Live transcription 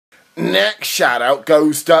Next shout out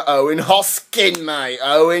goes to Owen Hosken, mate.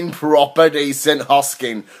 Owen, proper decent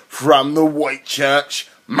Hosken from the Whitchurch.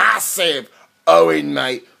 Massive Owen,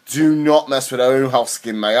 mate. Do not mess with Owen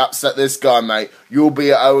Hosken, mate. Upset this guy, mate. You'll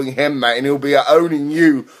be owing him, mate, and he'll be owning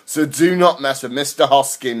you. So do not mess with Mr.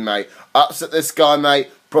 Hosken, mate. Upset this guy, mate.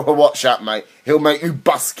 Proper watch out, mate. He'll make you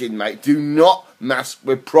buskin, mate. Do not mess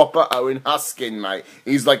with proper Owen Hosken, mate.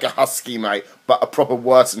 He's like a husky, mate, but a proper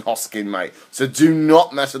worse than Hosken, mate. So do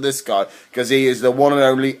not mess with this guy, because he is the one and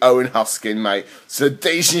only Owen Hosken, mate. So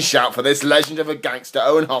decent shout for this legend of a gangster,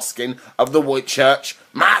 Owen Hosken of the Whitchurch.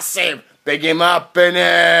 Massive! Big him up,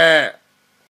 innit?